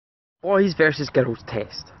Boys versus girls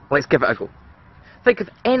test. Let's give it a go. Think of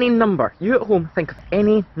any number. You at home, think of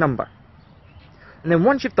any number. And then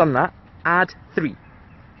once you've done that, add 3.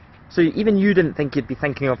 So even you didn't think you'd be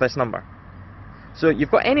thinking of this number. So you've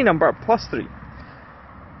got any number plus 3.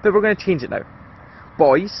 But we're going to change it now.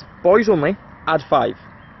 Boys only, add 5.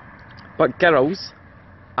 But girls,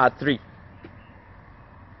 add 3.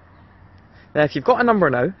 Now if you've got a number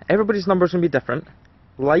now, everybody's number is going to be different.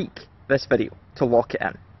 Like this video to lock it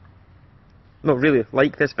in. No, really,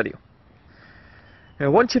 like this video.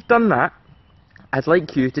 Now once you've done that, I'd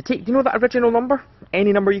like you to take, do you know that original number?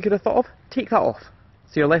 Any number you could have thought of? Take that off.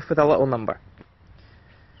 So you're left with a little number.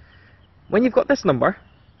 When you've got this number,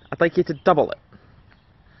 I'd like you to double it.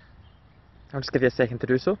 I'll just give you a second to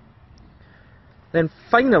do so. Then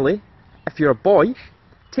finally, if you're a boy,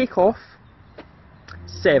 take off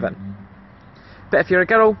 7. But if you're a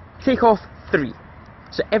girl, take off 3.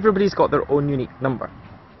 So everybody's got their own unique number.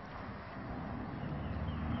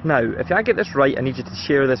 Now, if I get this right, I need you to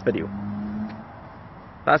share this video.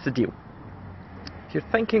 That's the deal. If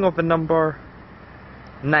you're thinking of the number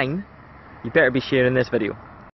 9, you better be sharing this video.